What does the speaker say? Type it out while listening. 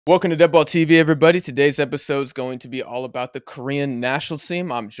Welcome to Deadball TV, everybody. Today's episode is going to be all about the Korean national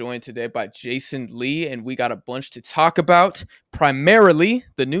team. I'm joined today by Jason Lee, and we got a bunch to talk about. Primarily,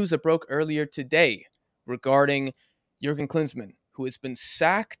 the news that broke earlier today regarding Jurgen Klinsmann, who has been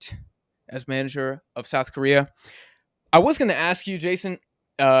sacked as manager of South Korea. I was going to ask you, Jason,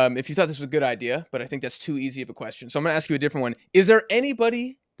 if you thought this was a good idea, but I think that's too easy of a question. So I'm going to ask you a different one. Is there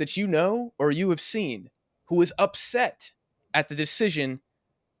anybody that you know or you have seen who is upset at the decision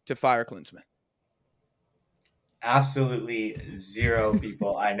to fire Klinsmann? Absolutely zero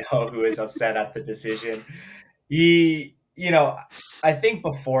people I know who is upset at the decision. He, I think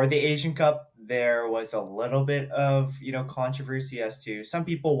before the Asian Cup, there was a little bit of, controversy as to some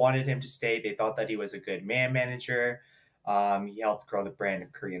people wanted him to stay. They thought that he was a good manager. He helped grow the brand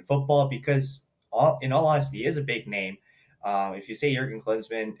of Korean football because, in all honesty, he is a big name. If you say Jurgen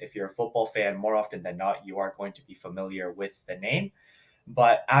Klinsmann, if you're a football fan, more often than not, you are going to be familiar with the name.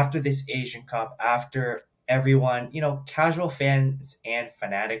 But after this Asian Cup, after everyone, casual fans and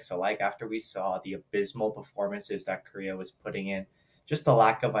fanatics alike, after we saw the abysmal performances that Korea was putting in, just the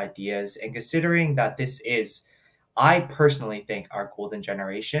lack of ideas, and considering that this is, I personally think, our golden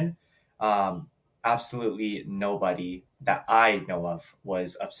generation, um, absolutely nobody that I know of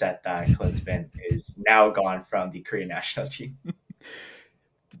was upset that Klinsmann is now gone from the Korean national team.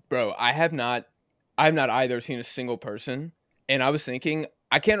 Bro, I've not either seen a single person. And I was thinking,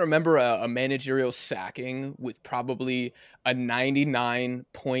 I can't remember a managerial sacking with probably a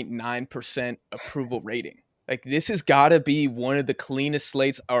 99.9% approval rating. Like, this has got to be one of the cleanest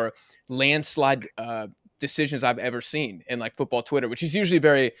slates or landslide decisions I've ever seen in like football Twitter, which is usually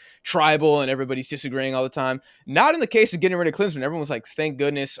very tribal and everybody's disagreeing all the time. Not in the case of getting rid of Klinsmann. Everyone was like, thank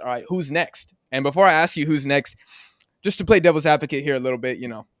goodness. All right, who's next? And before I ask you who's next, just to play devil's advocate here a little bit,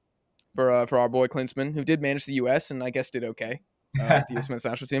 for our boy Klinsmann, who did manage the U.S. and I guess did okay with the U.S. men's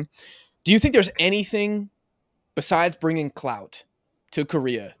national team. Do you think there's anything besides bringing clout to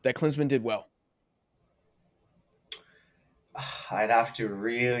Korea that Klinsmann did well? I'd have to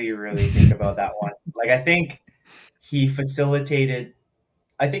really, really think about that one. Like, he facilitated,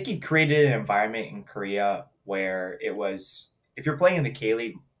 I think he created an environment in Korea where it was, if you're playing in the K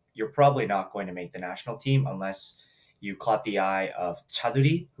League, you're probably not going to make the national team unless you caught the eye of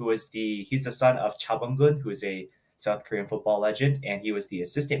Chaduri, he's the son of Cha Bung-gun, who is a South Korean football legend, and he was the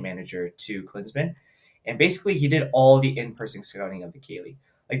assistant manager to Klinsmann. And basically, he did all the in-person scouting of the K League.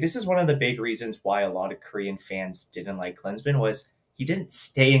 Like, this is one of the big reasons why a lot of Korean fans didn't like Klinsmann was he didn't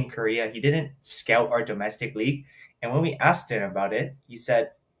stay in Korea. He didn't scout our domestic league. And when we asked him about it, he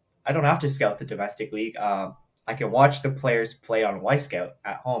said, I don't have to scout the domestic league. I can watch the players play on Y Scout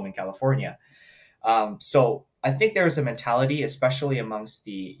at home in California. So I think there was a mentality, especially amongst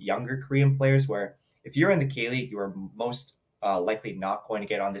the younger Korean players, where if you're in the K League, you are most likely not going to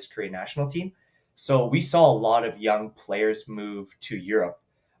get on this Korean national team. So we saw a lot of young players move to Europe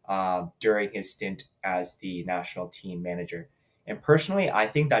during his stint as the national team manager. And personally, I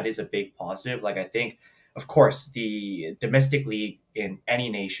think that is a big positive. Like, I think, of course, the domestic league in any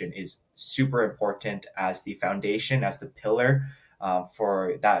nation is super important as the foundation, as the pillar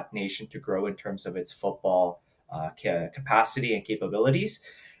for that nation to grow in terms of its football capacity and capabilities.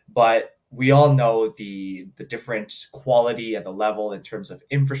 But we all know the different quality at the level in terms of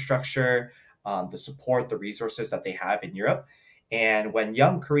infrastructure, the support, the resources that they have in Europe. And when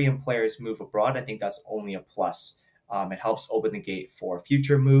young Korean players move abroad, I think that's only a plus. It helps open the gate for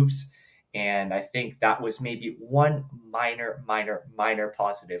future moves. And I think that was maybe one minor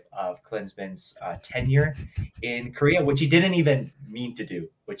positive of Klinsmann's tenure in Korea, which he didn't even mean to do,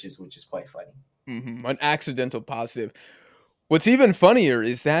 which is quite funny. An accidental positive. What's even funnier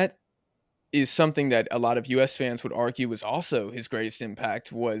is that is something that a lot of U.S. fans would argue was also his greatest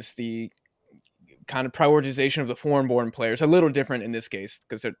impact was the kind of prioritization of the foreign-born players. A little different in this case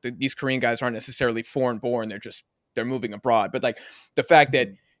because these Korean guys aren't necessarily foreign-born; they're moving abroad. But like the fact that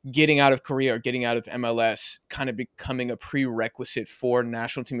getting out of Korea or getting out of MLS kind of becoming a prerequisite for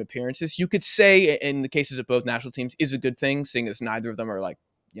national team appearances, you could say in the cases of both national teams is a good thing, seeing as neither of them are like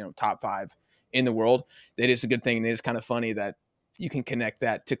top five in the world. That is a good thing. And it is kind of funny that you can connect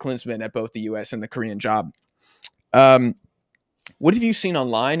that to Klinsmann at both the U.S. and the Korean job. What have you seen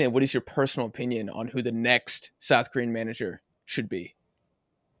online, and what is your personal opinion on who the next South Korean manager should be?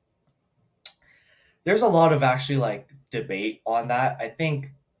 There's a lot of actually like debate on that. I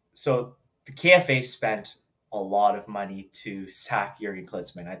think so. The KFA spent a lot of money to sack Jurgen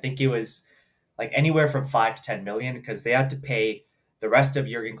Klinsmann. I think it was like anywhere from 5 to 10 million because they had to pay the rest of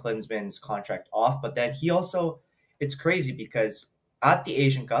Jurgen Klinsmann's contract off. But then he also, it's crazy because at the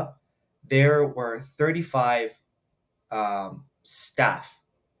Asian Cup, there were 35 staff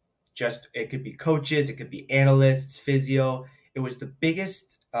just it could be coaches, it could be analysts, physio. It was the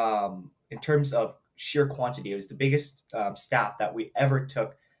biggest in terms of sheer quantity. It was the biggest staff that we ever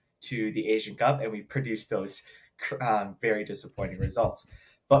took to the Asian Cup, and we produced those very disappointing results.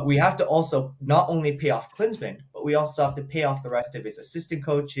 But we have to also not only pay off Klinsmann, but we also have to pay off the rest of his assistant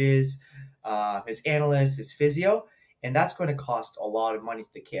coaches, his analysts, his physio, and that's going to cost a lot of money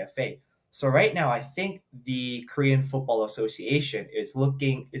to the KFA. So right now, I think the Korean Football Association is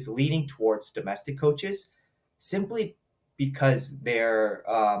leaning towards domestic coaches, simply because they're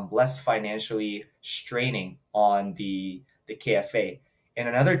less financially straining on the KFA. And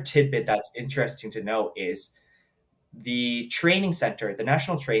another tidbit that's interesting to note is the training center,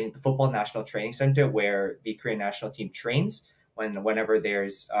 the football national training center, where the Korean national team trains whenever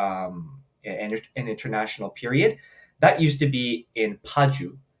there's an international period. That used to be in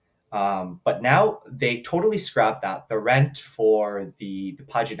Paju, but now they totally scrapped that. The rent for the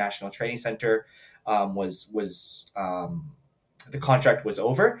Paju National Training Center was the contract was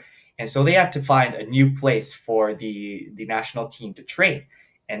over, and so they had to find a new place for the national team to train,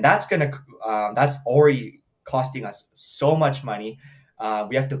 and that's already costing us so much money.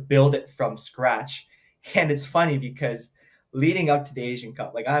 We have to build it from scratch, and it's funny because leading up to the Asian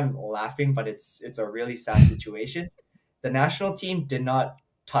Cup, like I'm laughing, but it's a really sad situation. The national team did not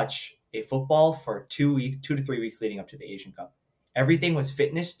touch a football for 2 weeks, 2 to 3 weeks leading up to the Asian Cup. Everything was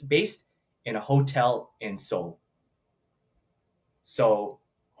fitness based in a hotel in Seoul. So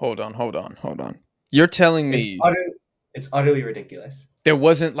Hold on, hold on, hold on. You're telling it's me utterly ridiculous. there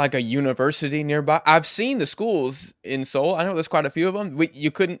wasn't like a university nearby? I've seen the schools in Seoul. I know there's quite a few of them.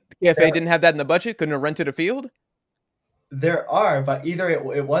 You couldn't, KFA There didn't have that in the budget? Couldn't have rented a field? there are, but either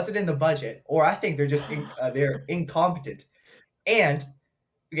it wasn't in the budget, or I think they're incompetent. And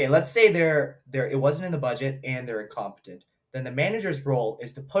okay, let's say they're it wasn't in the budget and they're incompetent. Then the manager's role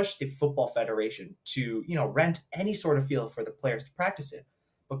is to push the football federation to rent any sort of field for the players to practice in.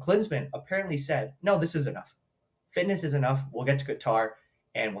 But Klinsmann apparently said, no, this is enough. Fitness is enough. We'll get to Qatar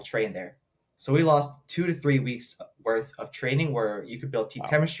and we'll train there. So we lost 2 to 3 weeks worth of training where you could build team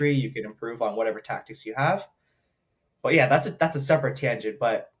chemistry, you could improve on whatever tactics you have. But yeah, that's a separate tangent.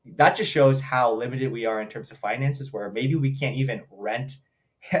 But that just shows how limited we are in terms of finances, where maybe we can't even rent,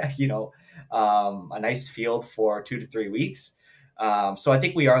 a nice field for 2 to 3 weeks. So I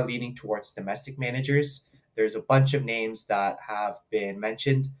think we are leaning towards domestic managers. There's a bunch of names that have been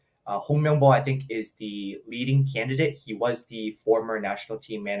mentioned. Hong Myung-bo, I think, is the leading candidate. He was the former national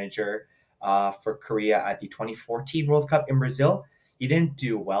team manager for Korea at the 2014 World Cup in Brazil. He didn't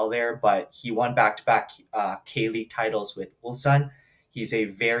do well there, but he won back-to-back K-League titles with Ulsan. He's a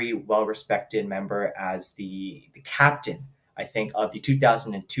very well-respected member as the captain, I think, of the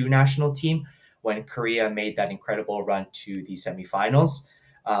 2002 national team when Korea made that incredible run to the semifinals.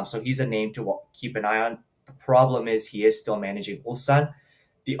 So he's a name to keep an eye on. The problem is he is still managing Ulsan.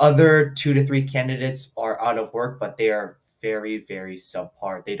 The other 2 to 3 candidates are out of work, but they are very, very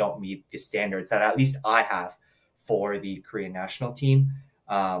subpar. They don't meet the standards that at least I have for the Korean national team.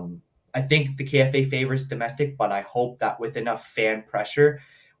 I think the KFA favors domestic, but I hope that with enough fan pressure,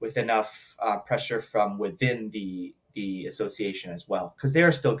 with enough pressure from within the association as well, because there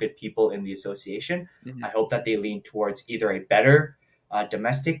are still good people in the association. Mhm. I hope that they lean towards either a better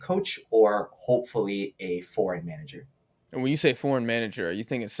domestic coach or hopefully a foreign manager. And when you say foreign manager, are you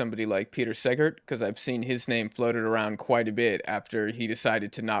thinking somebody like Peter Segert? Because I've seen his name floated around quite a bit after he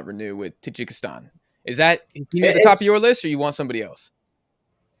decided to not renew with Tajikistan. Is he near the top of your It's list, or you want somebody else?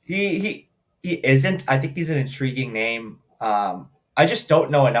 he he he isn't. I think he's an intriguing name. I just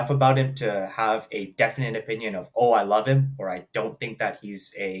don't know enough about him to have a definite opinion of, oh, I love him, or I don't think that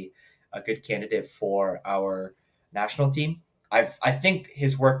he's a good candidate for our national team. I think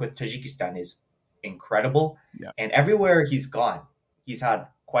his work with Tajikistan is incredible, Yeah. and everywhere he's gone, he's had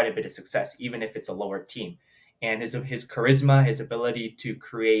quite a bit of success, even if it's a lower team. And his charisma, his ability to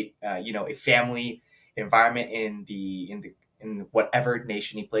create a family environment in whatever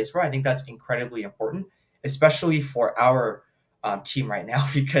nation he plays for, I think that's incredibly important, especially for our team right now.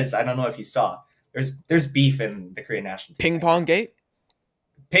 Because I don't know if you saw, there's beef in the Korean national team Ping right pong now. gate?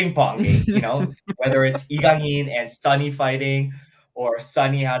 Ping pong gate, whether it's Igangin and Sunny fighting, or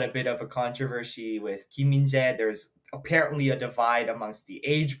Sunny had a bit of a controversy with Kim Min-jae. There's apparently a divide amongst the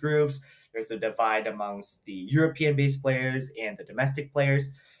age groups. There's a divide amongst the European-based players and the domestic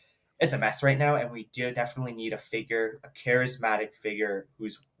players. It's a mess right now, and we do definitely need a charismatic figure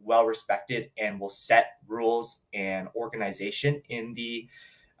who's well respected and will set rules and organization in the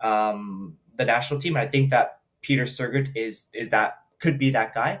national team. And I think that Peter Sergert is that could be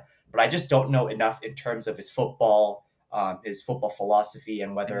that guy, but I just don't know enough in terms of his football his football philosophy,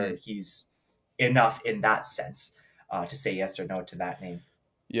 and Hmm. whether he's enough in that sense to say yes or no to that name.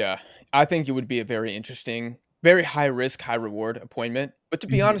 Yeah, I think it would be a very interesting, very high risk, high reward appointment. But to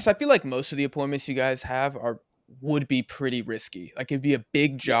be honest, Mhm. I feel like most of the appointments you guys have are would be pretty risky. Like it'd be a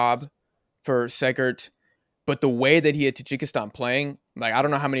big Yes. job for Segert, but the way that he had Tajikistan playing, like I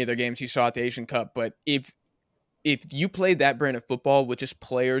don't know how many of their games you saw at the Asian Cup, but if you played that brand of football with just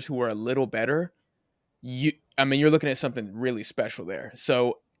players who are a little better, I mean, you're looking at something really special there.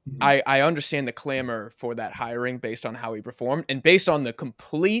 So Mhm. I understand the clamor for that hiring based on how he performed and based on the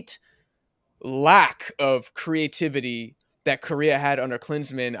complete lack of creativity that Korea had under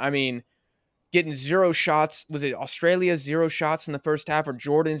Klinsmann. I mean, getting 0 shots. Was it Australia 0 shots in the first half or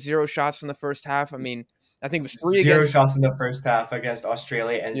Jordan 0 shots in the first half? I mean, I think it was 3 Zero against, shots in the first half against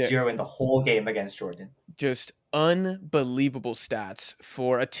Australia and yeah, zero in the whole game against Jordan. just unbelievable stats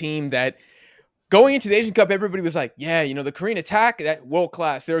for a team that going into the Asian Cup, everybody was like, yeah, the Korean attack, that world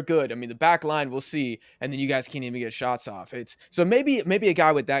class, they're good. I mean, the back line, we'll see. And then you guys can't even get shots off. It's so maybe a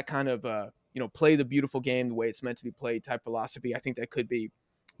guy with that kind of play the beautiful game the way it's meant to be played type philosophy. I think that could be,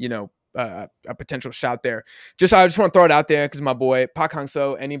 a potential shot there. I just want to throw it out there because my boy Park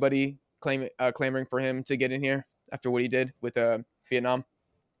Hang-seo, anybody clamoring for him to get in here after what he did with Vietnam?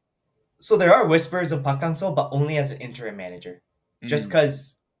 So there are whispers of Park Hang-seo, but only as an interim manager. Just Mm,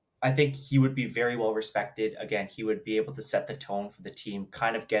 because I think he would be very well respected. Again, he would be able to set the tone for the team,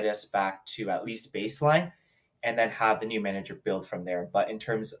 kind of get us back to at least baseline, and then have the new manager build from there. But in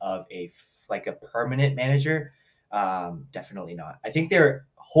terms of a permanent manager, definitely not. I think they're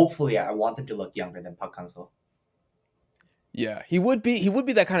hopefully I want them to look younger than Park Hang-seo. yeah, he would be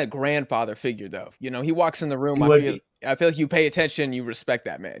that kind of grandfather figure though. He walks in the room, He I would feel be. I feel like you pay attention, you respect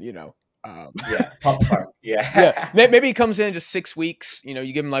that man. Um, Yeah, Papa Park. yeah, Yeah. maybe he comes in just 6 weeks, you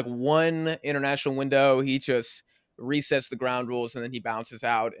give him like one international window, he just resets the ground rules and then he bounces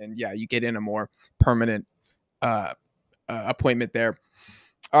out and yeah, you get in a more permanent uh, appointment there.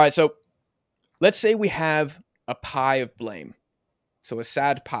 All right, so let's say we have a pie of blame. So a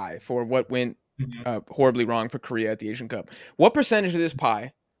sad pie for what went Mhm. horribly wrong for Korea at the Asian Cup. What percentage of this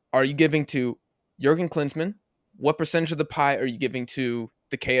pie are you giving to Jurgen Klinsmann? What percentage of the pie are you giving to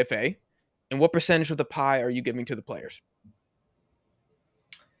the KFA? And what percentage of the pie are you giving to the players?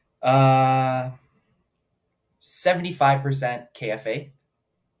 uh 75% KFA,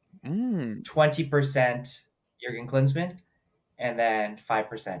 Mm, 20% Jurgen Klinsmann, and then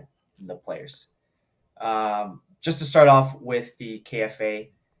 5% the players. Just to start off with the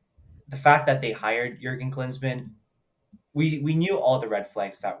KFA, the fact that they hired Jurgen Klinsmann, we knew all the red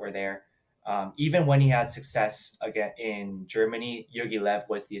flags that were there. Even when he had success again in Germany, Yogi Lev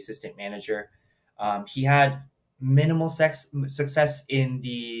was the assistant manager. He had minimal success in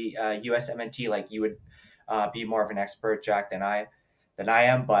the USMNT. Like you would be more of an expert, Jack, than I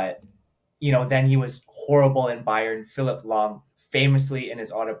am. But then he was horrible in Bayern. Philip Long famously in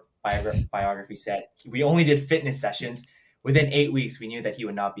his autobiography said, "We only did fitness sessions. Within 8 weeks, we knew that he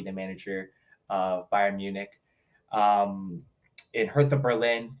would not be the manager of Bayern Munich." Um, in Hertha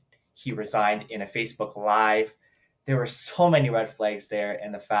Berlin, he resigned in a Facebook Live. There were so many red flags there,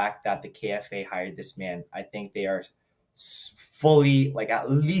 and the fact that the KFA hired this man, I think they are fully, like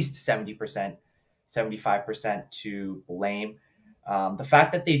at least 70%, 75% to blame. The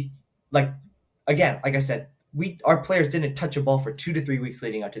fact that they, like, again, like I said, our players didn't touch a ball for 2 to 3 weeks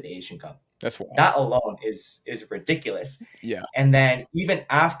leading up to the Asian Cup. that's wild. That alone is ridiculous. Yeah. And then even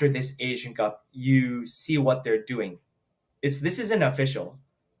after this Asian Cup, you see what they're doing. This isn't official,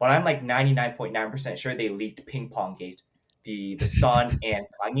 but I'm like 99.9% sure they leaked Ping Pong Gate, the Sun and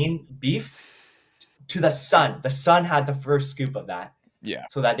Kangin beef to the Sun. The Sun had the first scoop of that, Yeah.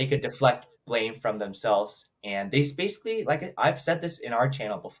 so that they could deflect blame from themselves. And they basically, like I've said this in our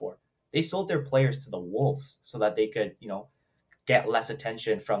channel before, they sold their players to the Wolves so that they could, get less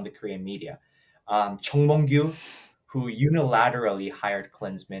attention from the Korean media. Chung Mong-gyu, who unilaterally hired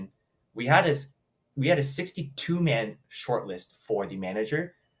Klinsmann, we had a we had a 62-man shortlist for the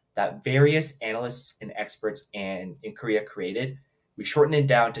manager that various analysts and experts in Korea created. We shortened it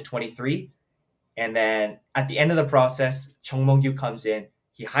down to 23, and then at the end of the process, Chung Mong-gyu comes in,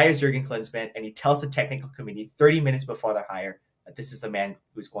 he hires Jurgen Klinsmann, and he tells the technical committee 30 minutes before their hire that this is the man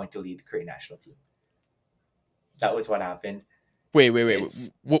who's going to lead the Korean national team. That was what happened. Wait.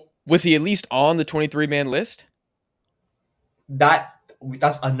 It's Was he at least on the 23-man list? that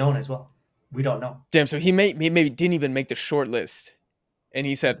that's unknown as well. We don't know. Damn, so he maybe didn't even make the short list. And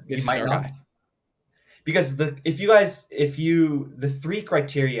he said, He this is might our not guy. have. Because the three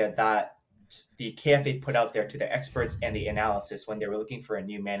criteria that the KFA put out there to the experts and the analysis when they were looking for a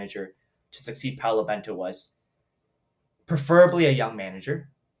new manager to succeed Paolo Bento was preferably a young manager,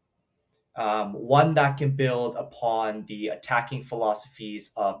 one that can build upon the attacking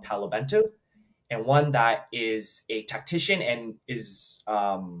philosophies of Paulo Bento, and one that is a tactician and is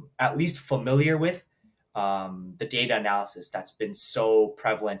at least familiar with the data analysis that's been so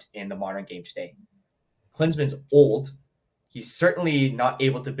prevalent in the modern game today. Klinsmann's old. He's certainly not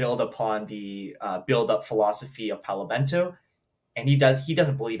able to build upon the build-up philosophy of Paulo Bento, and he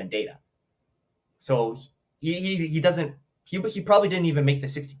doesn't believe in data. So he doesn't he probably didn't even make the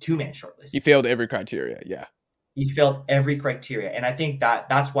 62-man shortlist. He failed every criteria. Yeah. He failed every criteria. And I think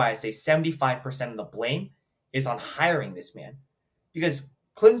that's why I say 75% of the blame is on hiring this man. Because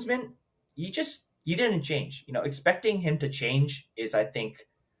Klinsmann, he didn't change. You know, expecting him to change is, I think,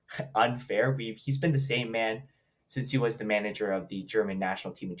 unfair. He's been the same man since he was the manager of the German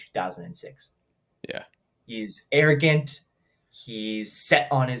national team in 2006. Yeah. He's arrogant. He's set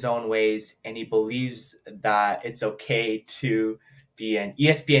on his own ways, and he believes that it's okay to be an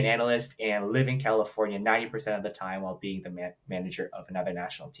ESPN analyst and live in California 90% of the time while being the manager of another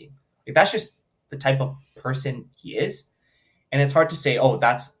national team. Like, that's just the type of person he is. And it's hard to say, oh,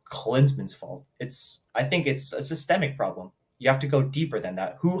 that's Klinsmann's fault. I think it's a systemic problem. You have to go deeper than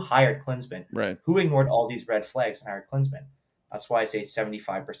that. Who hired Klinsmann? Right. Who ignored all these red flags and hired Klinsmann? That's why I say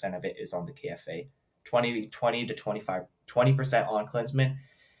 75% of it is on the KFA. 20 to 25, 20% on Klinsmann,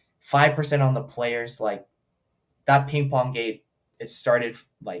 5% on the players. Like, that ping pong gate, it started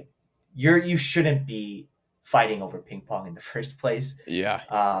like you shouldn't be fighting over ping pong in the first place.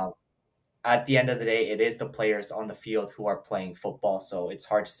 Yeah. At the end of the day, it is the players on the field who are playing football, so it's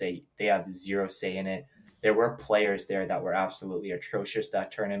hard to say they have zero say in it. There were players there that were absolutely atrocious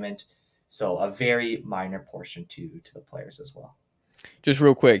that tournament, so a very minor portion to the players as well. Just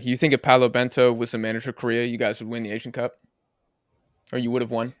real quick, you think if Paulo Bento was the manager of Korea, you guys would win the Asian Cup? Or you would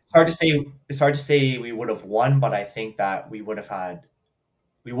have won? It's hard to say we would have won, but I think that we would have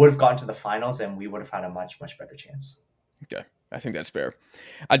gotten to the finals and we would have had a much, much better chance. Okay. I think that's fair.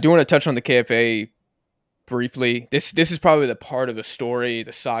 I do want to touch on the KFA briefly. This is probably the part of the story,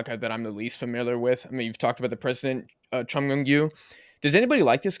 the saga that I'm the least familiar with. I mean, you've talked about the president, Chung Myung-gyu. Does anybody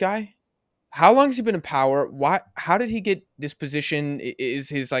like this guy? How long has he been in power? How did he get this position? Is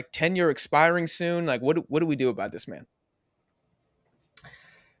his tenure expiring soon? Like, what do we do about this man?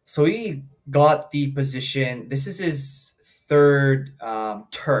 So he got the position. This is his third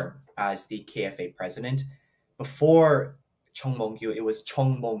term as the KFA president. Before Chung Mong-gyu, it was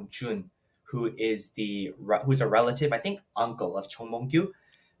Chung Mong-jun, who's a relative, I think uncle of Chung Mong-gyu,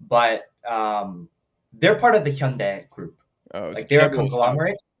 but they're part of the Hyundai group. Oh, they're a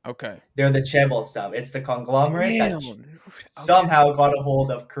conglomerate. Okay. They're the Shambles stuff. It's the conglomerate that somehow got a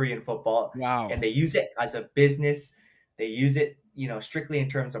hold of Korean football. Wow. And they use it as a business. They use it, strictly in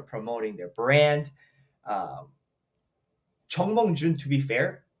terms of promoting their brand. Chung Mong-jun, to be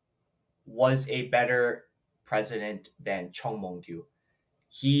fair, was a better president than Chung Mong-gyu.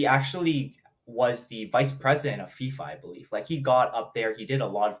 He actually was the vice president of FIFA, I believe. He got up there. He did a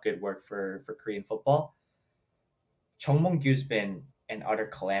lot of good work for Korean football. Chung Mong-gyu's been an utter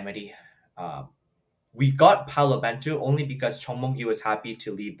calamity. We got Paulo Bento only because Chung Mong-gyu was happy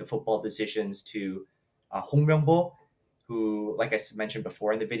to leave the football decisions to Hong Myung-bo, who, like I mentioned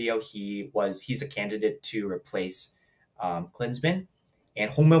before in the video, he's a candidate to replace Klinsmann. And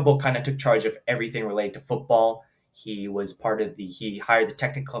Hong Myung-bo kind of took charge of everything related to football. He hired the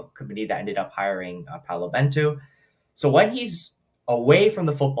technical committee that ended up hiring Paulo Bento. So when he's away from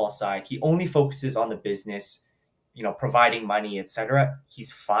the football side, he only focuses on the business, providing money, etc.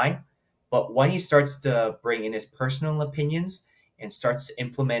 He's fine. But when he starts to bring in his personal opinions and starts to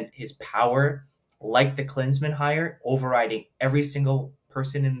implement his power, like the Klinsmann hire, overriding every single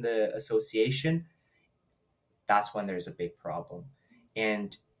person in the association, that's when there's a big problem.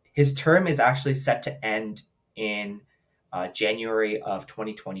 And his term is actually set to end in January of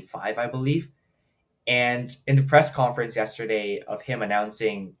 2025, I believe. And in the press conference yesterday of him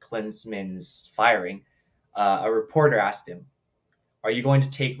announcing Klinsmann's firing, a reporter asked him, "Are you going to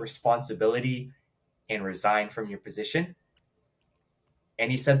take responsibility and resign from your position?"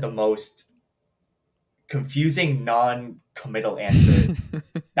 And he said the most confusing, non-committal answer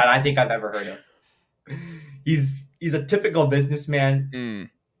that I think I've ever heard of. He's a typical businessman.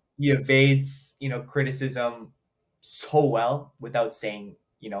 He evades, criticism so well without saying,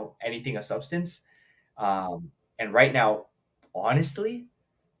 anything of substance. And right now, honestly,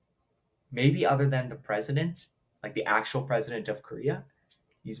 maybe other than the president, like the actual president of Korea,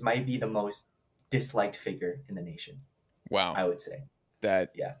 he's might be the most disliked figure in the nation. Wow. I would say.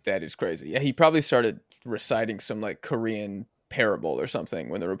 That is crazy. Yeah, he probably started reciting some Korean parable or something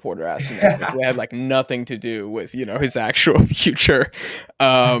when the reporter asked him that question. It had like nothing to do with, his actual future.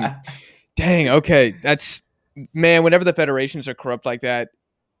 Um, Dang, okay. That's man, whenever the federations are corrupt like that,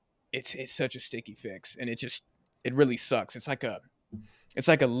 it's such a sticky fix, and it really sucks. It's like a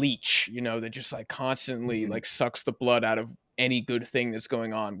leech, that just like constantly Mhm. like sucks the blood out of any good thing that's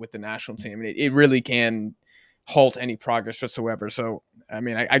going on with the national team. And it really can halt any progress whatsoever. So I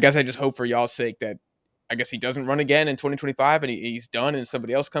mean, I guess I just hope for y'all's sake that I guess he doesn't run again in 2025 and he's done and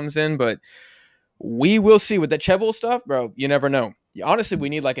somebody else comes in, but we will see with that Chebble stuff, bro. You never know. Honestly, we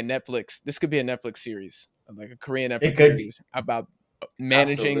need like a Netflix. This could be a Netflix series, like a Korean It Netflix could be. series about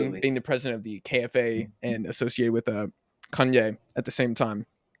managing, Absolutely. being the president of the KFA and associated with Kanye at the same time.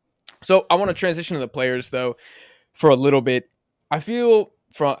 So I want to transition to the players though for a little bit. I feel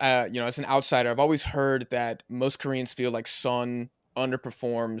from as an outsider, I've always heard that most Koreans feel like Son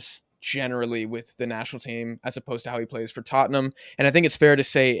underperforms generally with the national team as opposed to how he plays for Tottenham. And I think it's fair to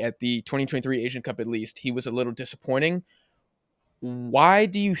say at the 2023 Asian Cup at least, he was a little disappointing. Why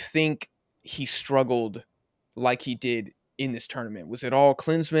do you think he struggled like he did in this tournament? Was it all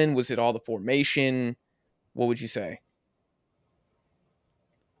Klinsmann? Was it all the formation? What would you say?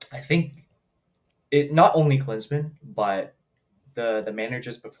 I think it not only Klinsmann, but the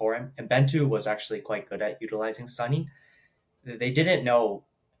managers before him, and Bentu was actually quite good at utilizing Sonny. They didn't know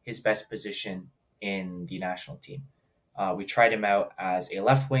his best position in the national team. We tried him out as a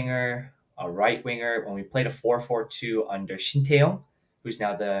left winger, a right winger. When we played a 4-4-2 under Shin Tae-yong, who's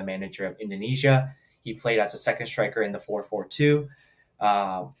now the manager of Indonesia, he played as a second striker in the 4-4-2.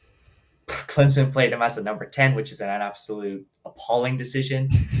 Uh, Klinsmann played him as the number 10, which is an absolute appalling decision.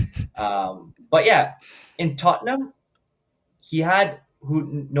 But yeah, in Tottenham, he had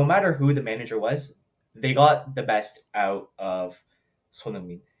who no matter who the manager was, they got the best out of Son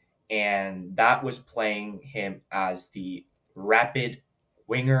Heung-min, and that was playing him as the rapid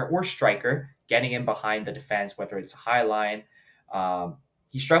winger or striker, getting in behind the defense, whether it's a high line.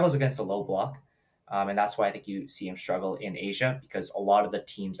 He struggles against a low block, and that's why I think you see him struggle in Asia because a lot of the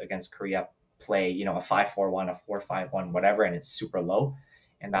teams against Korea play, a 5-4-1, a 4-5-1, whatever, and it's super low.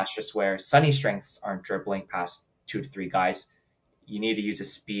 And that's just where Sonny's strengths aren't dribbling past 2 to 3 guys. You need to use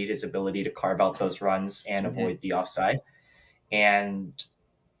his speed, his ability to carve out those runs and avoid the offside. And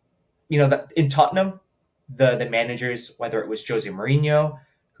that in Tottenham, the managers, whether it was Jose Mourinho,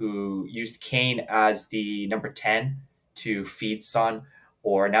 who used Kane as the number 10 to feed Son,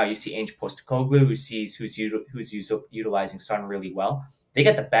 or now you see Ange Postecoglou, who's utilizing Son really well. They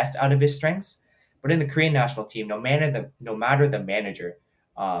get the best out of his strengths. But in the Korean national team, no matter the manager,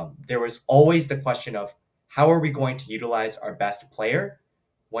 there was always the question of how are we going to utilize our best player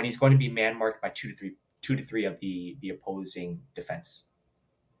when he's going to be man marked by two to three of the opposing defense.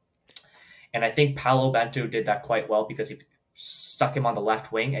 And I think Paolo Bento did that quite well because he stuck him on the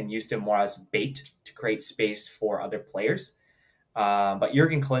left wing and used him more as bait to create space for other players. But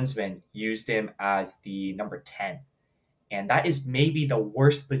Jurgen Klinsmann used him as the number 10. And that is maybe the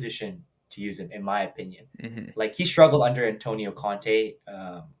worst position to use him, in my opinion. Mm-hmm. Like he struggled under Antonio Conte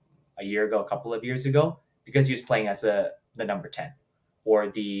a couple of years ago, because he was playing as the number 10 or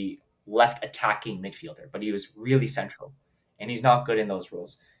the left attacking midfielder, but he was really central and he's not good in those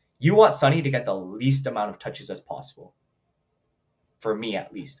roles. You want Sonny to get the least amount of touches as possible, for me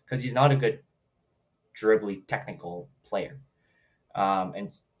at least, because he's not a good dribbly technical player.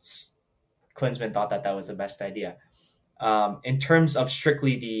 And Klinsmann thought that was the best idea. In terms of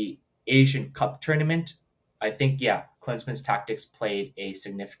strictly the Asian Cup tournament, I think, Klinsmann's tactics played a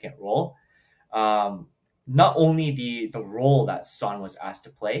significant role. Not only the role that Son was asked to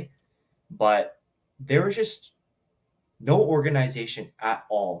play, but there was just no organization at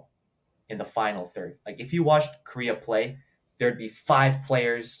all in the final third. Like if you watched Korea play, there'd be 5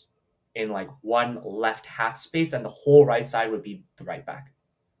 players in like one left half space, and the whole right side would be the right back.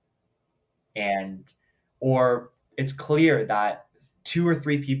 Or it's clear that 2 or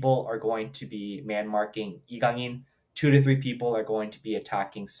 3 people are going to be man marking Lee Gang-in, 2 to 3 people are going to be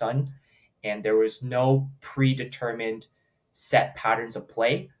attacking Son, and there was no predetermined set patterns of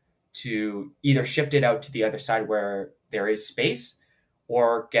play to either shift it out to the other side where there is space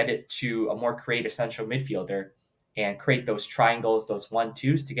or get it to a more creative central midfielder and create those triangles, those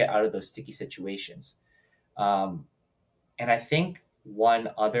 1-2s to get out of those sticky situations. And I think one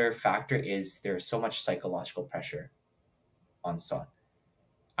other factor is there's so much psychological pressure on Son.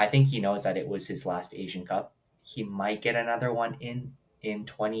 I think he knows that it was his last Asian Cup. He might get another one in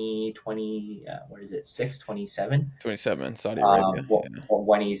 2020, 27? 27, Saudi Arabia.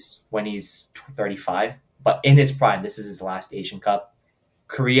 When he's 35. But in his prime, this is his last Asian Cup.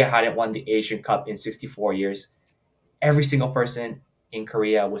 Korea hadn't won the Asian Cup in 64 years. every single person in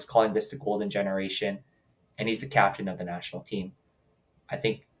Korea was calling this the golden generation, and he's the captain of the national team. I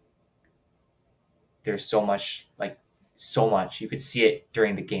think there's so much, like so much. You could see it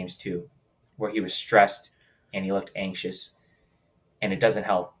during the games too, where he was stressed and he looked anxious, and it doesn't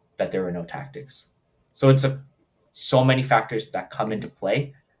help that there were no tactics. So it's so many factors that come into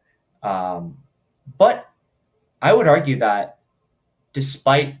play. But I would argue that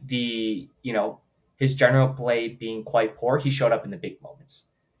despite the, his general play being quite poor, he showed up in the big moments.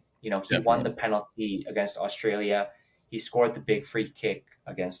 He won Definitely. the penalty against Australia. He scored the big free kick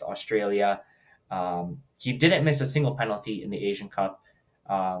against Australia. He didn't miss a single penalty in the Asian Cup,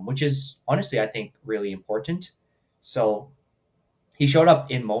 which is honestly, I think, really important. So he showed up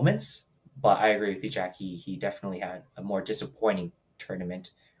in moments, but I agree with you, Jack. He definitely had a more disappointing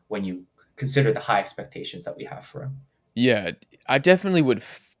tournament when you consider the high expectations that we have for him. Yeah, I definitely would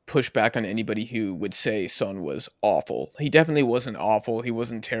push back on anybody who would say Son was awful. He definitely wasn't awful. He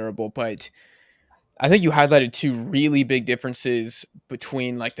wasn't terrible, but I think you highlighted two really big differences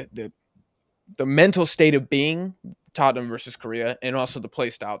between like the mental state of being Tottenham versus Korea, and also the play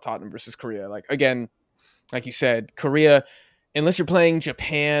style Tottenham versus Korea. Like again, like you said, Korea, unless you're playing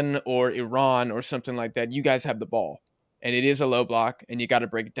Japan or Iran or something like that, you guys have the ball, and it is a low block, and you got to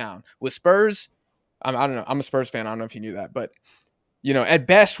break it down. With Spurs, I don't know. I'm a Spurs fan. I don't know if you knew that, but at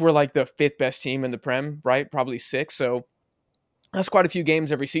best we're like the fifth best team in the Prem, right? Probably six. So that's quite a few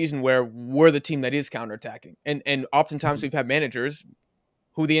games every season where we're the team that is counterattacking, and oftentimes Mhm. we've had managers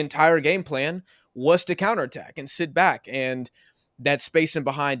who the entire game plan was to counterattack and sit back. And that space in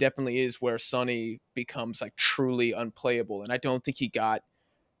behind definitely is where Sonny becomes like truly unplayable. And I don't think he got,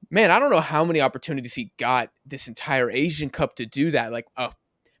 man, I don't know how many opportunities he got this entire Asian Cup to do that. Like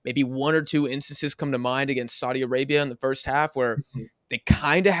maybe one or two instances come to mind against Saudi Arabia in the first half where they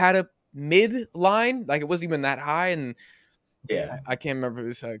kind of had a mid line, like it wasn't even that high. And Yeah, I can't remember if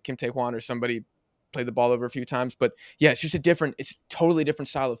it was Kim Tae-hwan or somebody played the ball over a few times, but yeah, it's just it's totally different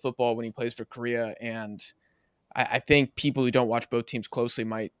style of football when he plays for Korea, and I think people who don't watch both teams closely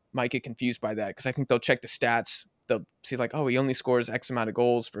might get confused by that because I think they'll check the stats, they'll see like, oh, he only scores X amount of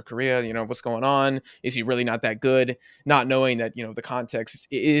goals for Korea. What's going on? Is he really not that good? Not knowing that the context,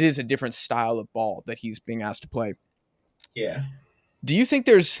 it is a different style of ball that he's being asked to play. yeah. Do you think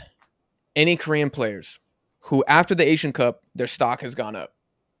there's any Korean players who, after the Asian Cup, their stock has gone up?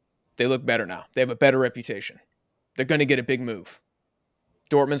 They look better now. They have a better reputation. They're going to get a big move.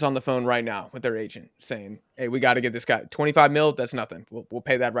 Dortmund's on the phone right now with their agent saying, hey, we got to get this guy. 25 mil, that's nothing. We'll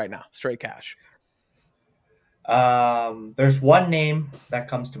pay that right now. Straight cash. There's one name that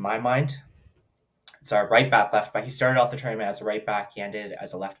comes to my mind. It's our right back, left back. He started off the tournament as a right back. He ended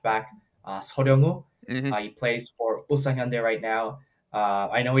as a left back. So Ryung-woo. Mm-hmm. He plays for Ulsan Hyundai right now.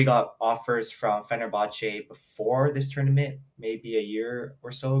 I know he got offers from Fenerbahce before this tournament, maybe a year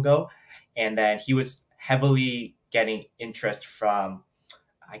or so ago. And then he was heavily getting interest from,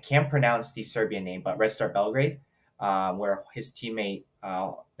 I can't pronounce the Serbian name, but Red Star Belgrade, where his teammate,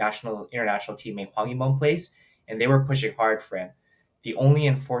 international teammate Hwang Imon plays. And they were pushing hard for him. The only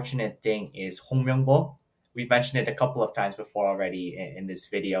unfortunate thing is Hong Myung-bo. We've mentioned it a couple of times before already in this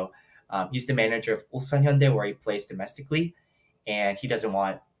video. He's the manager of Ulsan Hyundai, where he plays domestically, and he doesn't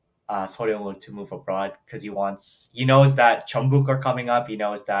want Soryong to move abroad because he knows that Jeonbuk are coming up. He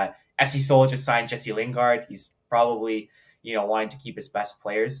knows that FC Seoul just signed Jesse Lingard. He's probably wanting to keep his best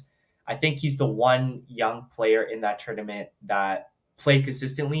players. I think he's the one young player in that tournament that played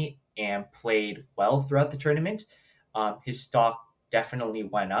consistently and played well throughout the tournament. His stock definitely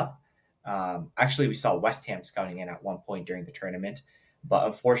went up. Actually, we saw West Ham scouting in at one point during the tournament, but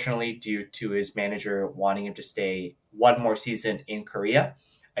unfortunately, due to his manager wanting him to stay one more season in Korea,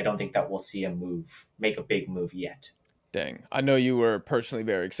 I don't think that we'll see him make a big move yet. Dang. I know you were personally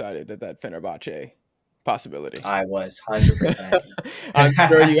very excited at that Fenerbahce possibility. I was 100%. I'm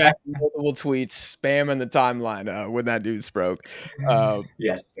sure you had multiple tweets spamming the timeline when that news broke.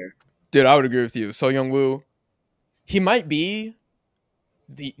 Yes, sir. Dude, I would agree with you. So Young-woo, he might be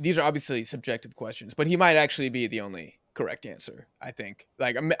these are obviously subjective questions, but he might actually be the only correct answer, I think.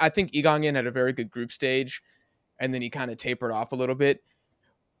 Like, I think Lee Gang-in had a very good group stage, and then he kind of tapered off a little bit.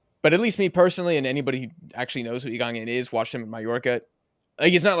 But at least me personally, and anybody who actually knows who Lee Gang-in is, watched him at Mallorca,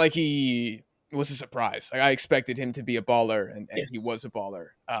 like, it's not like he was a surprise. Like, I expected him to be a baller, and he Yes. was a baller.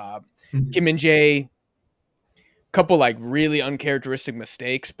 Kim Min-jae, couple like really uncharacteristic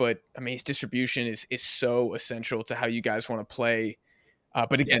mistakes, but I mean his distribution is so essential to how you guys want to play.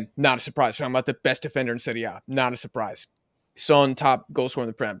 But Yeah. again, not a surprise. We're talking about the best defender in Serie A, not a surprise. Son, top goal scorer in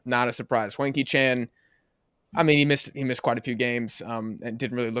the Prem, not a surprise. Hwang Ki-chan, I mean, he missed quite a few games, and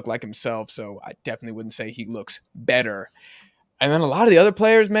didn't really look like himself. So I definitely wouldn't say he looks better. And then a lot of the other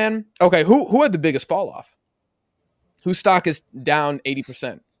players, man. Okay, who had the biggest fall off? Whose stock is down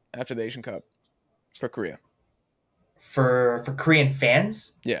 80% after the Asian Cup for Korea? For Korean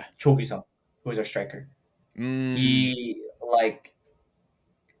fans, Yeah. Cho Gi-sung, who was our striker. Mm, He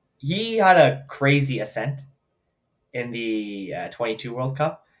he had a crazy ascent in the 22 World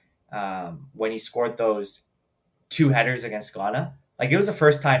Cup when he scored those two headers against Ghana. Like, it was the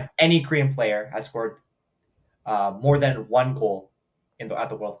first time any Korean player has scored more than one goal at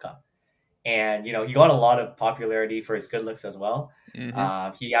the World Cup. And he got a lot of popularity for his good looks as well. hmm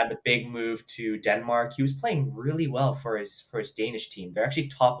He had the big move to Denmark. He was playing really well for his Danish team. They're actually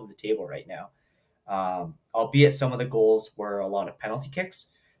top of the table right now. Albeit some of the goals were a lot of penalty kicks,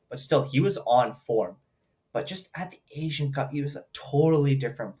 but still he was on form. But just at the Asian Cup, he was a totally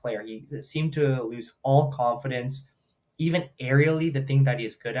different player. He seemed to lose all confidence. Even aerially, the thing that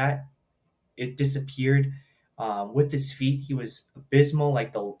he's good at, it disappeared. With his feet, he was abysmal.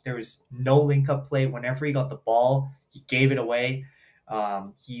 There was no link up play. Whenever he got the ball, he gave it away.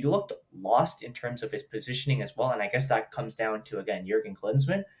 He looked lost in terms of his positioning as well, and I guess that comes down to, again, Jurgen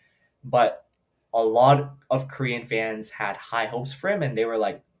Klinsmann. But a lot of Korean fans had high hopes for him, and they were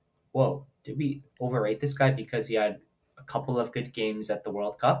like, "Whoa, did we overrate this guy because he had a couple of good games at the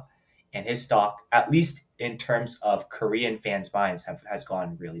World Cup?" And his stock, at least in terms of Korean fans' minds, has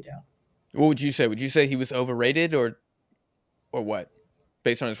gone really down. What would you say? Would you say he was overrated or what,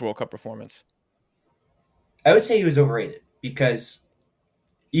 based on his World Cup performance? I would say he was overrated because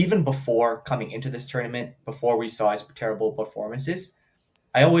even before coming into this tournament, before we saw his terrible performances,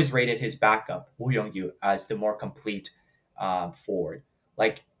 I always rated his backup, Woo Young-yu, as the more complete forward.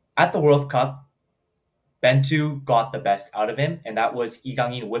 Like, at the World Cup, Bentu got the best out of him, and that was Lee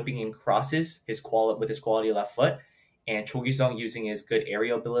Gang-in whipping in crosses with his quality left foot, and Cho Gi-sung using his good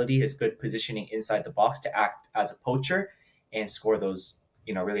aerial ability, his good positioning inside the box to act as a poacher and score those,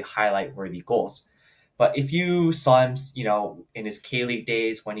 really highlight-worthy goals. But if you saw him, in his K-League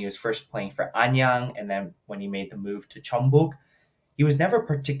days when he was first playing for Anyang, and then when he made the move to Jeonbuk, he was never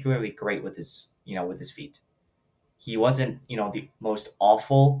particularly great with his feet. He wasn't, the most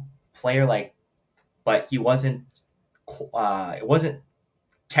awful player, but he wasn't. It wasn't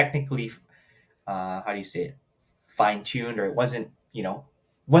technically, how do you say it, fine tuned, or it wasn't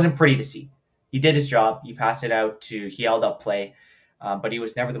pretty to see. He did his job. He passed it out he held up play, but he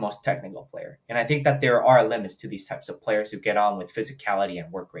was never the most technical player. And I think that there are limits to these types of players who get on with physicality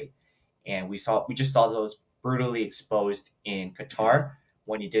and work rate. And we just saw those brutally exposed in Qatar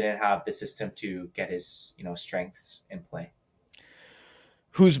when he didn't have the system to get his strengths in play.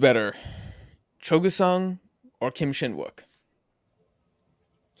 Who's better, Cho Gi-sung or Kim Shin-wook?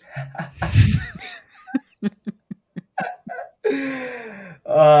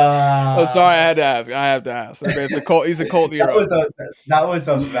 Oh, sorry, I had to ask. I have to ask. He's a cult hero. That was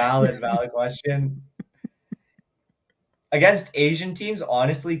a valid question. Against Asian teams,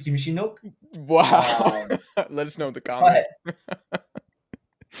 honestly, Kim Shin-wook. Wow. Let us know in the comments.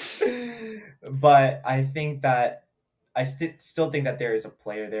 But I think that I still think that there is a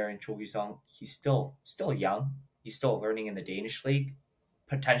player there in Cho Gi-sung. He's still young. He's still learning in the Danish league.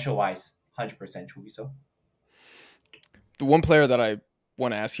 Potential wise, 100% Cho Gi-sung. The one player that I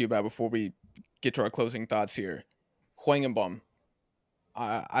want to ask you about before we get to our closing thoughts here, Hwang-in-bom.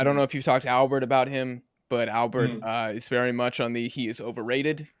 I don't know if you've talked to Albert about him, but Albert is very much on he is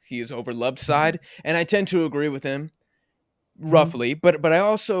overrated, he is overloved side, and I tend to agree with him roughly. But I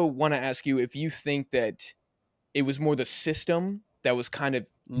also want to ask you if you think that it was more the system that was kind of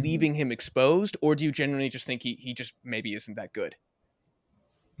leaving him exposed, or do you genuinely just think he just maybe isn't that good?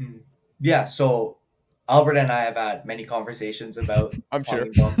 Yeah, so Albert and I have had many conversations about I'm sure.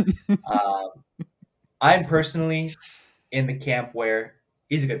 I'm personally in the camp where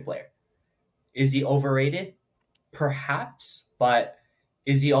he's a good player. Is he overrated? Perhaps, but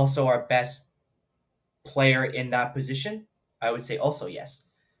is he also our best player in that position? I would say also yes.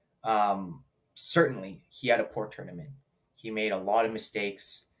 Certainly, he had a poor tournament. He made a lot of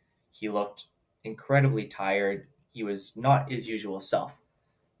mistakes. He looked incredibly tired. He was not his usual self.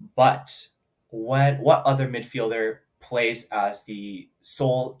 But what other midfielder plays as the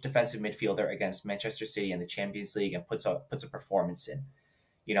sole defensive midfielder against Manchester City in the Champions League and puts a performance in?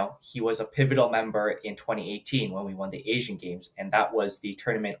 He was a pivotal member in 2018 when we won the Asian Games, and that was the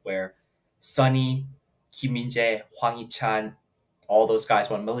tournament where Sonny, Kim Min-jae, Hwang Hee-chan, all those guys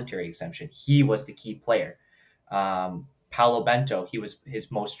won military exemption. He was the key player. Paolo Bento, he was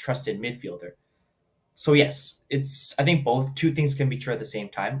his most trusted midfielder. So yes, I think two things can be true at the same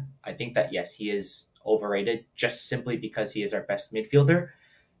time. I think that yes, he is overrated just simply because he is our best midfielder,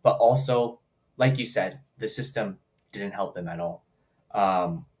 but also, like you said, the system didn't help him at all.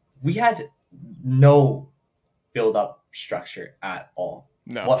 We had no build up structure at all.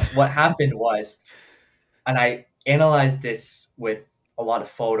 No. What happened was, and I analyzed this with a lot of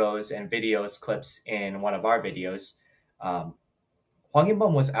photos and videos clips in one of our videos. Um, Hwang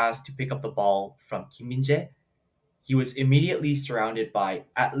In-bum was asked to pick up the ball from Kim Min-jae. He was immediately surrounded by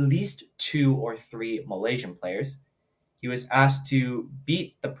at least 2 or 3 Malaysian players. He was asked to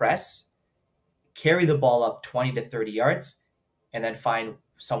beat the press, carry the ball up 20 to 30 yards, and then find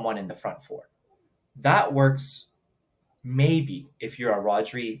someone in the front four. That works maybe if you're a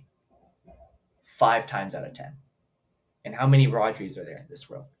Rodri 5 times out of 10. And how many Rodris are there in this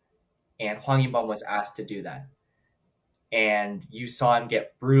world? And Hwang In-bum was asked to do that. And you saw him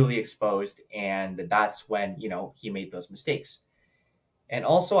get brutally exposed, and that's when, he made those mistakes. And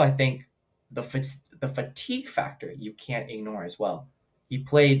also, I think the fatigue factor you can't ignore as well. He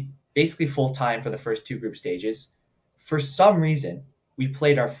played basically full time for the first 2 group stages. For some reason, we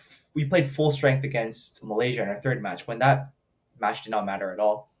played full strength against Malaysia in our third match when that match did not matter at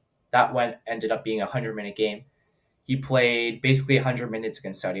all. That ended up being a 100-minute game. He played basically 100 minutes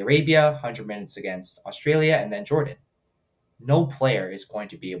against Saudi Arabia, 100 minutes against Australia, and then Jordan. No player is going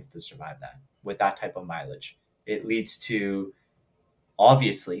to be able to survive that with that type of mileage. It leads to,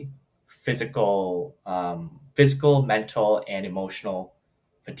 obviously, physical, mental, and emotional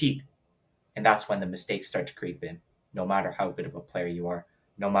fatigue. And that's when the mistakes start to creep in. No matter how good of a player you are,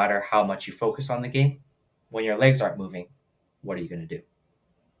 no matter how much you focus on the game, when your legs aren't moving, what are you going to do?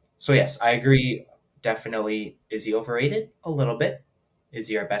 So yes, I agree. Definitely. Is he overrated? A little bit. Is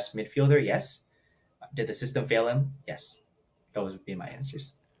he our best midfielder? Yes. Did the system fail him? Yes. Those would be my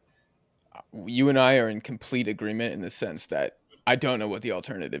answers. You and I are in complete agreement in the sense that I don't know what the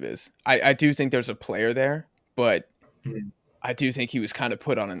alternative is. I do think there's a player there, but I do think he was kind of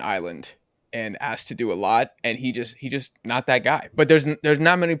put on an island and asked to do a lot, and he just not that guy. But there's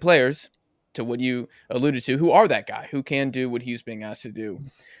not many players, to what you alluded to, who are that guy, who can do what he's being asked to do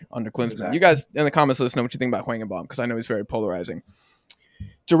under Klinsmann. Exactly. You guys in the comments let us know what you think about Hwang In-bum, because I know he's very polarizing.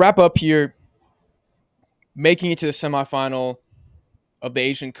 To wrap up here, making it to the semifinal of the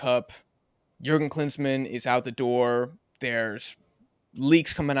Asian Cup, Jurgen Klinsmann is out the door. There's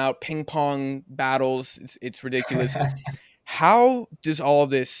leaks coming out, ping pong battles. It's ridiculous. How does all of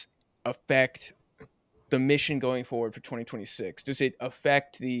this affect the mission going forward for 2026? Does it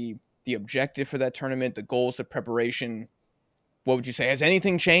affect the objective for that tournament, the goals, the preparation? What would you say? Has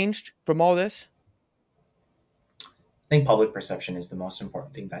anything changed from all this? I think public perception is the most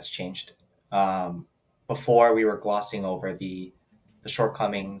important thing that's changed. Before, we were glossing over the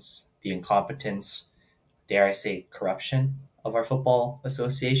shortcomings, the incompetence, dare I say, corruption of our football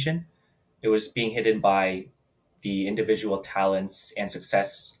association. It was being hidden by the individual talents and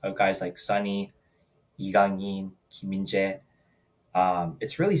success of guys like Sonny, Lee Gang-in, Kim Min-jae.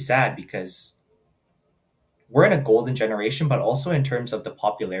 It's really sad because we're in a golden generation, but also in terms of the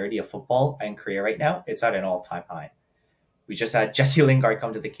popularity of football in Korea right now, it's at an all-time high. We just had Jesse Lingard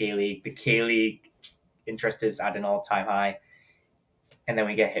come to the K-League. The K-League interest is at an all-time high. And then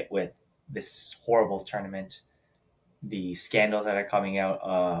we get hit with this horrible tournament, the scandals that are coming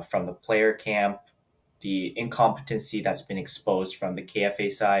out from the player camp, the incompetency that's been exposed from the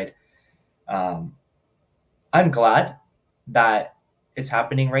KFA side. I'm glad that it's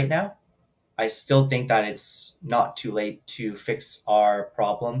happening right now. I still think that it's not too late to fix our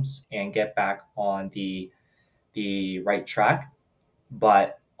problems and get back on the right track.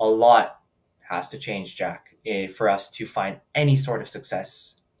 But a lot has to change, Jack, for us to find any sort of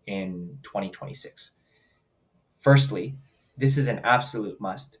success in 2026. Firstly, this is an absolute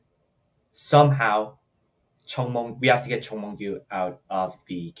must. Somehow, we have to get Chong Mong-gyu out of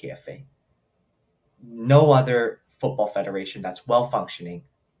the KFA. No other football federation that's well functioning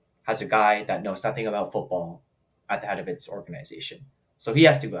has a guy that knows nothing about football at the head of its organization. So he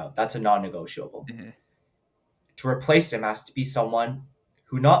has to go out. That's a non-negotiable. Mm-hmm. To replace him has to be someone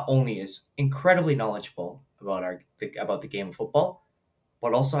who not only is incredibly knowledgeable about the game of football,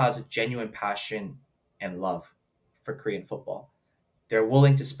 but also has a genuine passion and love for Korean football. They're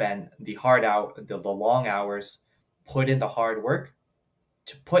willing to spend the long hours, put in the hard work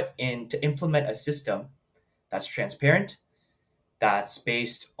to implement a system that's transparent, that's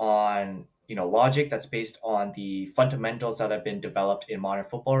based on logic, that's based on the fundamentals that have been developed in modern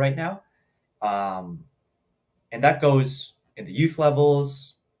football right now, and that goes in the youth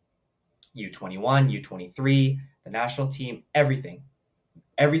levels, U21, U23, the national team, everything.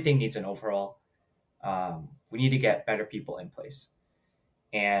 Everything needs an overhaul. We need to get better people in place.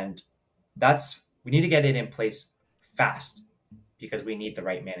 And that's We need to get it in place fast because we need the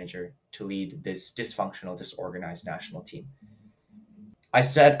right manager to lead this dysfunctional, disorganized national team.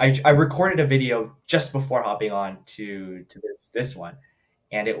 I recorded a video just before hopping on to this one,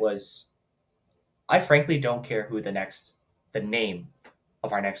 and it was, I frankly don't care who the name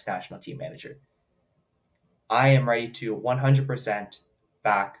of our next national team manager. I am ready to 100%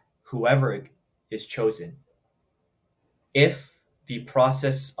 back whoever is chosen if the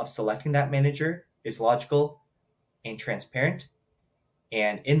process of selecting that manager is logical and transparent.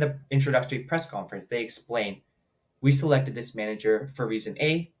 And in the introductory press conference, they explain, we selected this manager for reason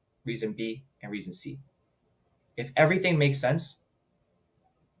A, reason B, and reason C. If everything makes sense,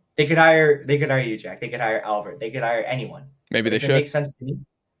 they could hire you, Jack. They could hire Albert. They could hire anyone. Maybe But they if it should. makes sense to me,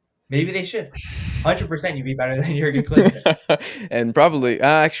 maybe they should. 100% you'd be better than Jurgen Klinsmann. And probably,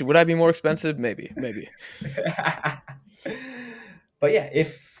 actually, would I be more expensive? Maybe. But yeah,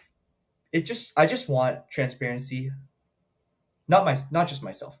 I just want transparency. Not just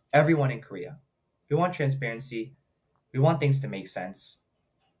myself. Everyone in Korea. We want transparency. We want things to make sense,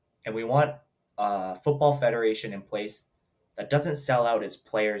 and we want a football federation in place that doesn't sell out its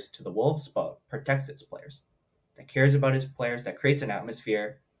players to the wolves, but protects its players, that cares about its players, that creates an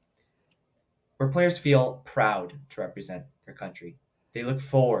atmosphere where players feel proud to represent their country. They look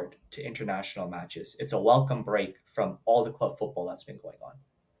forward to international matches. It's a welcome break from all the club football that's been going on.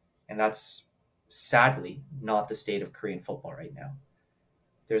 And that's sadly not the state of Korean football right now.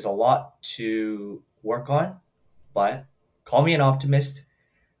 There's a lot to work on, but call me an optimist.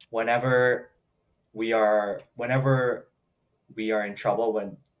 Whenever we are in trouble,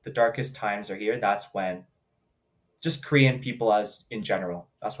 when the darkest times are here, that's when just Korean people as in general,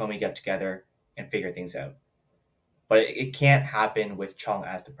 that's when we get together and figure things out. But it can't happen with Chung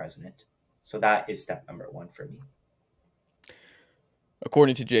as the president. So that is step number one for me.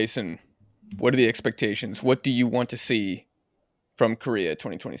 According to Jason, what are the expectations? What do you want to see from Korea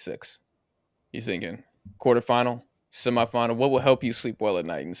 2026? You thinking quarterfinal, semifinal? What will help you sleep well at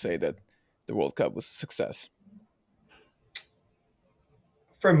night and say that the World Cup was a success?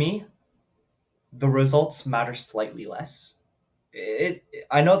 For me, the results matter slightly less.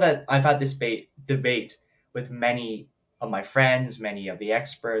 I know that I've had this debate with many of my friends, many of the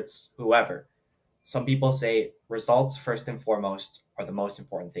experts, whoever. Some people say results first and foremost are the most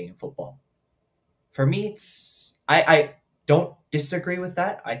important thing in football. For me, I don't disagree with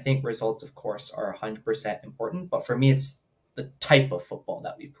that. I think results, of course, are 100% important, but for me, it's the type of football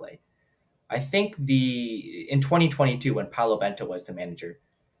that we play. I think in 2022, when Paulo Bento was the manager,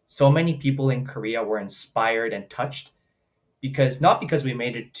 so many people in Korea were inspired and touched not because we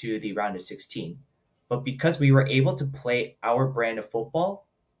made it to the round of 16, but because we were able to play our brand of football,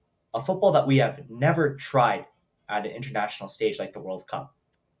 a football that we have never tried at an international stage like the World Cup.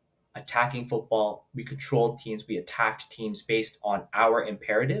 Attacking football, we controlled teams, we attacked teams based on our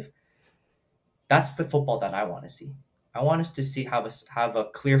imperative. That's the football that I want to see. I want us to have a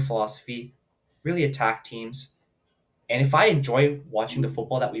clear philosophy, really attack teams. And if I enjoy watching the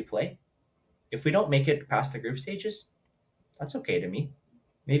football that we play, if we don't make it past the group stages, that's okay to me.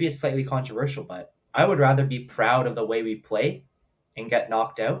 Maybe it's slightly controversial, but I would rather be proud of the way we play and get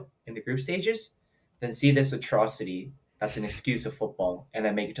knocked out in the group stages than see this atrocity that's an excuse of football and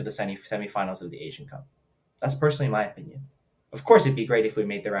then make it to the semifinals of the Asian Cup. That's personally my opinion. Of course, it'd be great if we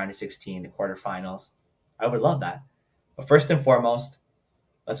made the round of 16, the quarterfinals. I would love that. But first and foremost,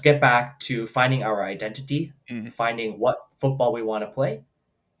 let's get back to finding our identity, finding what football we want to play,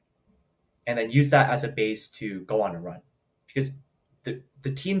 and then use that as a base to go on a run. Because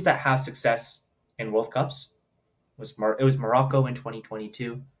the teams that have success in World Cups, it was Morocco in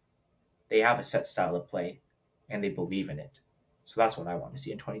 2022. They have a set style of play, and they believe in it. So that's what I want to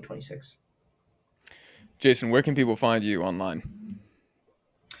see in 2026. Jason, where can people find you online?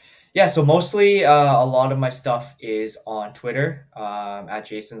 Yeah, so mostly a lot of my stuff is on Twitter at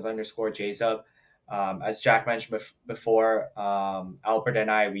Jasons_Jzub. As Jack mentioned before, Albert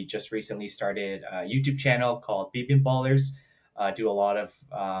and we just recently started a YouTube channel called Bibim Ballers. Do a lot of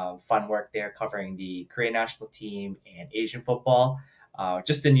fun work there covering the Korean national team and Asian football.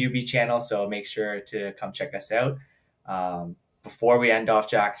 Just a newbie channel, so make sure to come check us out. Before we end off,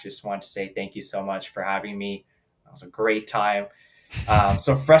 Jack, just want to say thank you so much for having me. It was a great time.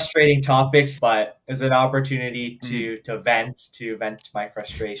 So frustrating topics, but it was an opportunity to vent my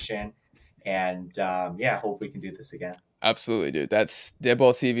frustration. And hope we can do this again. Absolutely, dude.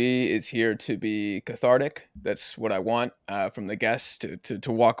 Deadball TV is here to be cathartic. That's what I want from the guests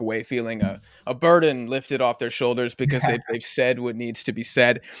to walk away feeling a burden lifted off their shoulders because they've said what needs to be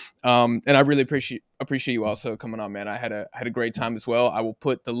said. And I really appreciate you also coming on, man. I had a great time as well. I will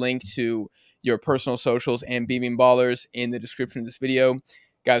put the link to your personal socials and Beaming Ballers in the description of this video.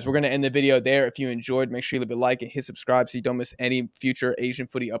 Guys, we're going to end the video there. If you enjoyed, make sure you leave a like and hit subscribe so you don't miss any future Asian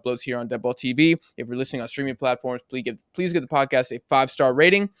footy uploads here on Deadball TV. If you're listening on streaming platforms, please give the podcast a 5-star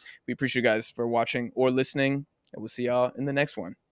rating. We appreciate you guys for watching or listening, and we'll see y'all in the next one.